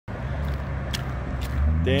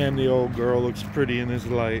Damn, the old girl looks pretty in this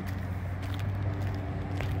light.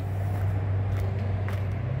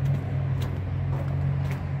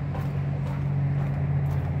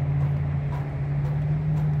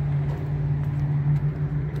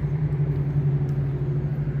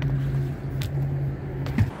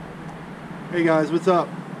 Hey guys, what's up?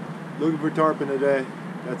 Looking for tarpon today.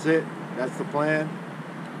 That's it. That's the plan.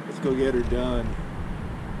 Let's go get her done.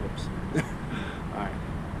 Whoops. All right.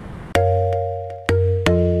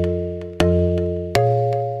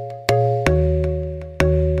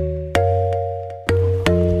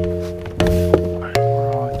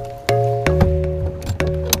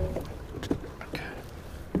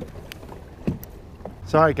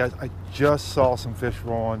 Sorry guys, I just saw some fish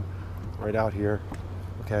rolling right out here.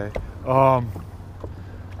 Okay.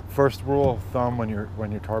 First rule of thumb when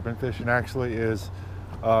you're tarpon fishing actually is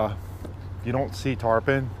if you don't see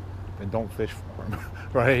tarpon, then don't fish for them,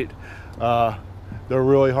 right? They're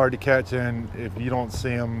really hard to catch, and if you don't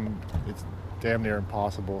see them, it's damn near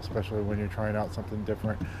impossible, especially when you're trying out something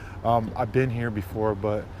different. I've been here before,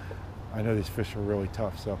 but I know these fish are really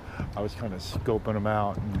tough, so I was kind of scoping them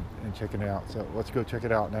out and checking it out. So let's go check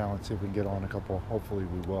it out now and see if we can get on a couple. Hopefully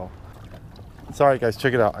we will. Sorry guys,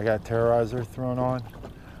 check it out. I got Terroreyzer thrown on.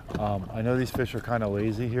 I know these fish are kind of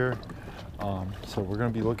lazy here, so we're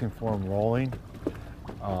going to be looking for them rolling.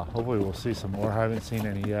 Hopefully we'll see some more. I haven't seen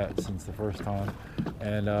any yet since the first time,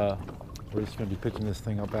 and we're just going to be pitching this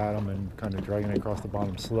thing up at them and kind of dragging it across the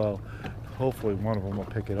bottom slow. Hopefully one of them will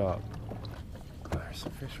pick it up. Oh, there's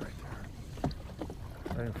some fish right there,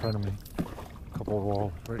 right in front of me. A couple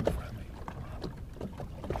roll right in front of me.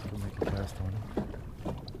 Let's go make a cast on them.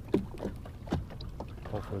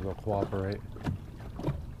 Hopefully they'll cooperate.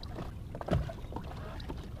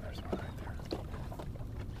 There's one right there.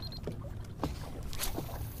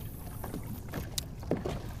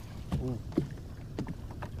 Ooh.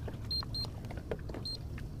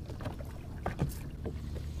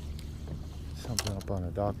 Something up on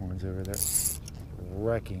the dock ones over there.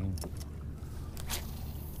 Wrecking.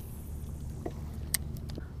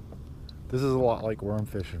 This is a lot like worm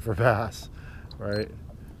fishing for bass, right?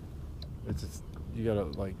 It's you gotta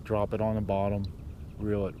like drop it on the bottom,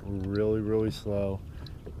 reel it really slow,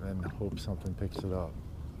 and hope something picks it up.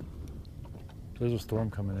 There's a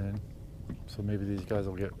storm coming in, so maybe these guys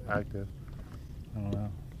will get active. I don't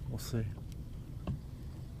know. We'll see.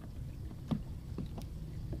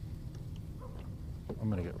 I'm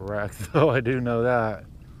gonna get wrecked though, I do know that.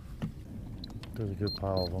 There's a good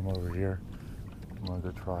pile of them over here. I'm gonna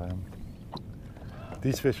go try them.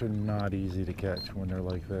 These fish are not easy to catch when they're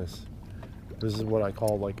like this. This is what I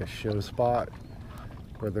call like a show spot,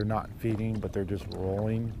 where they're not feeding, but they're just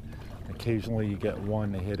rolling. Occasionally you get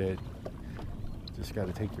one to hit it. Just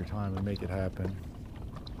gotta take your time and make it happen.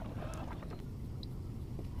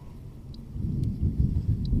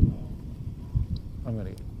 I'm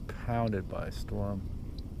gonna get pounded by a storm.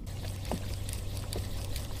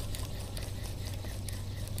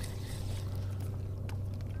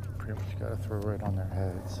 Pretty much gotta throw right on their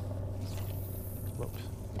heads. Whoops,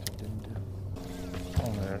 which I didn't do.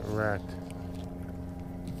 I'm gonna get wrecked.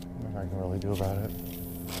 Nothing I can really do about it.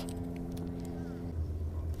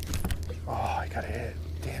 Oh, I got hit.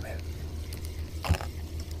 Damn it.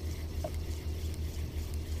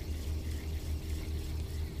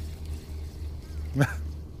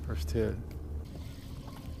 First hit.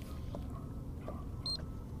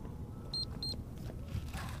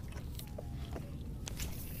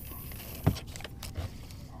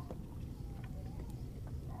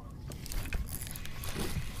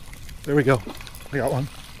 There we go. I got one.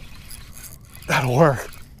 That'll work.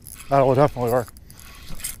 That'll definitely work.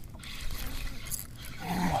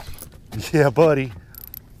 Yeah, buddy.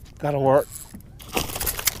 That'll work.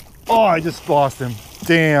 Oh, I just lost him.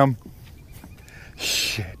 Damn.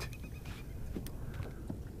 Shit.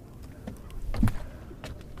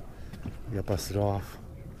 I got busted off.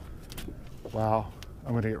 Wow.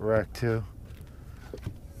 I'm gonna get wrecked too.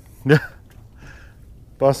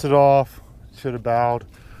 Busted off. Should have bowed.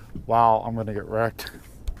 Wow, I'm gonna get wrecked.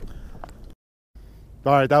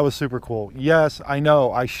 All right, that was super cool. Yes, I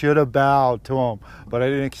know I should have bowed to him, but I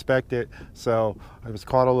didn't expect it, so I was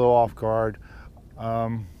caught a little off guard.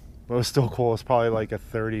 But it was still cool. It's probably like a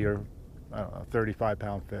 30 or I don't know,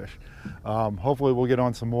 35-pound fish. Hopefully we'll get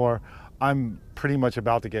on some more. I'm pretty much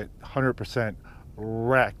about to get 100%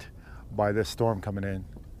 wrecked by this storm coming in.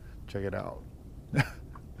 Check it out.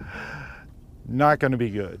 Not going to be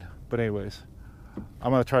good, but anyways,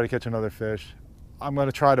 I'm going to try to catch another fish. I'm going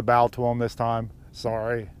to try to bow to him this time.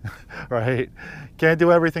 Sorry, right? Can't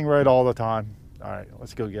do everything right all the time. All right,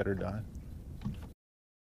 let's go get her done.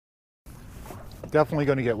 definitely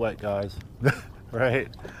going to get wet, guys. Right?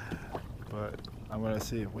 But I'm going to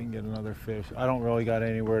see if we can get another fish. I don't really got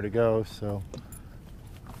anywhere to go, so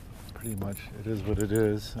pretty much it is what it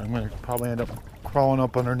is. I'm going to probably end up crawling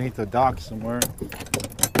up underneath the dock somewhere.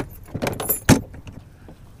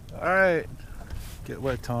 All right, get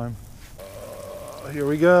wet time. Here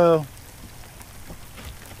we go.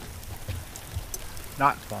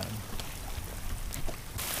 Not fun.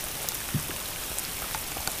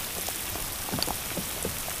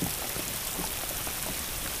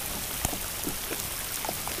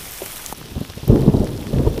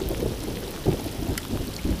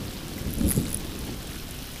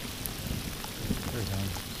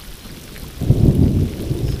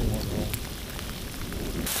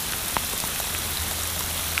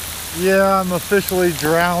 Yeah, I'm officially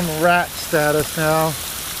drowned rat status now.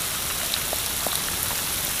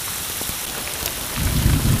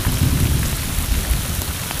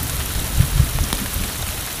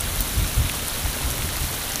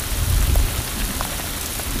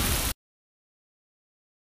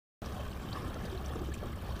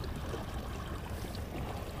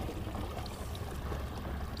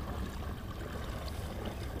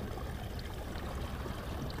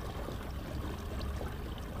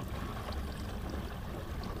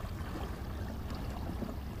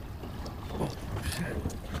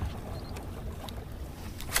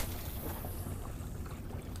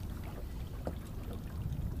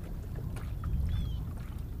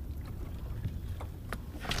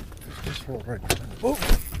 Right. Oh,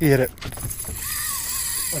 he hit it.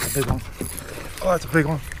 That's a big one. Oh, that's a big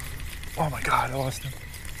one. Oh my God, I lost him.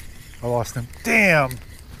 I lost him. Damn.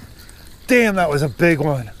 Damn, that was a big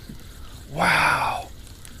one. Wow.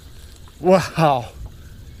 Wow.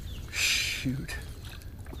 Shoot.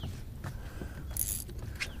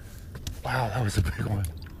 Wow, that was a big one.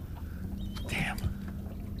 Damn.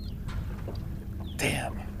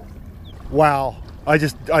 Damn. Wow. I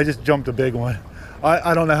just jumped a big one.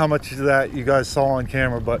 I don't know how much of that you guys saw on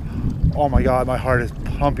camera, but oh my God, my heart is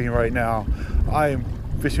pumping right now. I am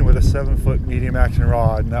fishing with a 7-foot medium action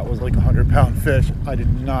rod, and that was like a 100-pound fish. I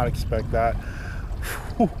did not expect that.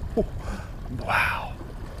 Wow.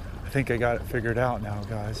 I think I got it figured out now,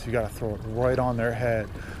 guys. You got to throw it right on their head,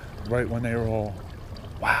 right when they roll.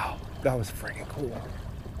 Wow, that was freaking cool.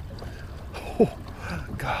 Oh,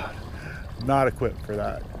 God, not equipped for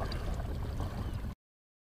that.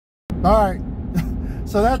 All right.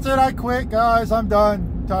 So that's it, I quit, guys. I'm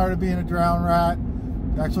done. Tired of being a drowned rat.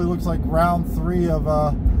 It actually looks like round 3 of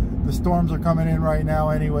the storms are coming in right now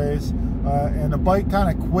anyways. And the bite kind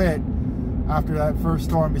of quit after that first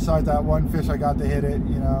storm, besides that one fish I got to hit it,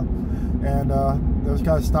 you know. And those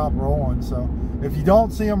guys stopped rolling. So if you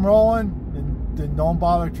don't see them rolling, then don't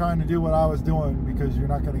bother trying to do what I was doing, because you're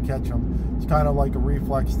not going to catch them. It's kind of like a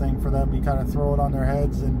reflex thing for them. You kind of throw it on their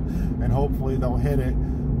heads and hopefully they'll hit it.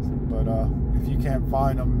 But if you can't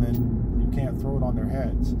find them, then you can't throw it on their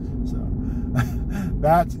heads. So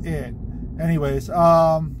that's it. Anyways,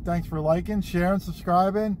 thanks for liking, sharing,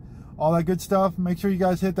 subscribing, all that good stuff. Make sure you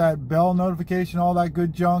guys hit that bell notification, all that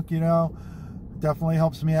good junk, you know. Definitely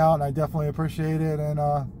helps me out, and I definitely appreciate it. And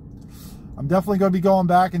I'm definitely going to be going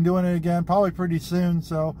back and doing it again, probably pretty soon.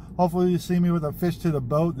 So hopefully you see me with a fish to the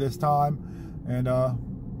boat this time, and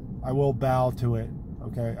I will bow to it.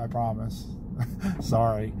 Okay, I promise.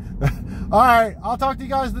 Sorry. All right, I'll talk to you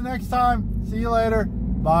guys the next time. See you later.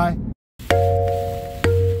 Bye.